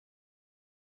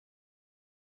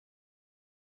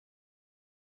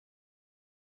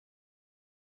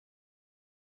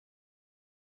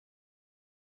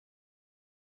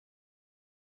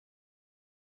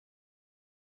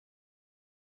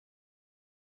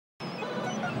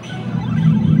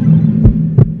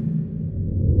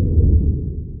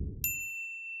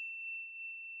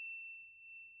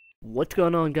What's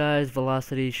going on, guys?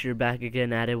 VelocityHD back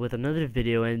again at it with another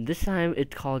video, and this time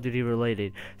it's Call of Duty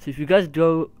related. So if you guys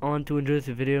go on to enjoy this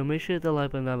video, make sure to hit the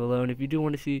like button down below, and if you do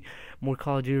want to see more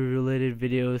Call of Duty related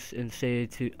videos and stay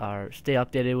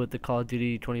updated with the Call of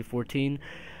Duty 2014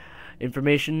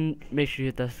 information, make sure you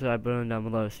hit that subscribe button down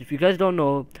below. So if you guys don't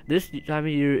know, this time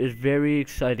of year is very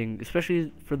exciting,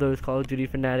 especially for those Call of Duty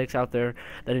fanatics out there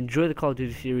that enjoy the Call of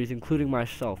Duty series, including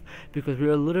myself, because we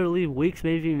are literally weeks,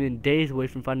 maybe even days away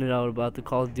from finding out about the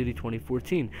Call of Duty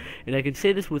 2014. And I can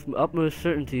say this with utmost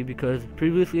certainty because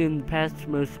previously in the past,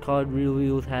 most COD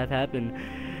reveals have happened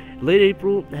late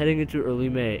April heading into early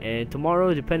May, and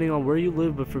tomorrow, depending on where you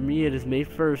live, but for me it is May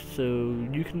 1st, so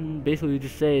you can basically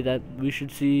just say that we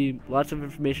should see lots of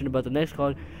information about the next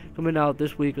COD coming out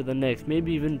this week or the next,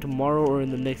 maybe even tomorrow or in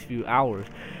the next few hours,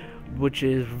 which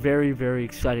is very, very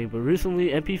exciting. But recently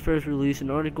MP First released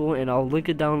an article, and I'll link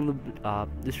it down in the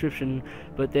description,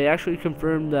 but they actually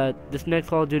confirmed that this next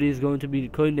Call of Duty is going to be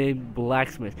codenamed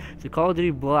Blacksmith. So Call of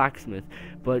Duty Blacksmith,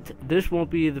 but this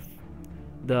won't be the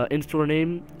in-store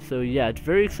name. So yeah, it's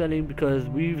very exciting because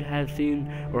we have seen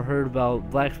or heard about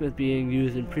Blacksmith being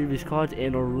used in previous CODs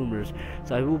and or rumors.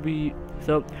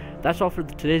 So that's all for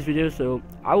today's video. So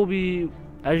I will be,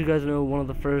 as you guys know, one of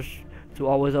the first to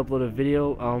always upload a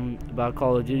video about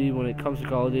Call of Duty when it comes to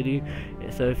Call of Duty.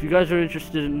 So if you guys are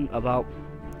interested in about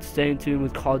staying tuned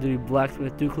with Call of Duty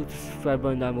Blacksmith, do click the subscribe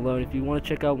button down below, and if you want to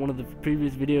check out one of the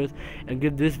previous videos and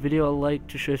give this video a like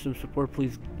to show some support,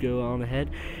 please go on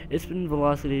ahead. It's been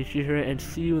VelocityHD here, and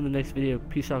see you in the next video.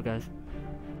 Peace out, guys.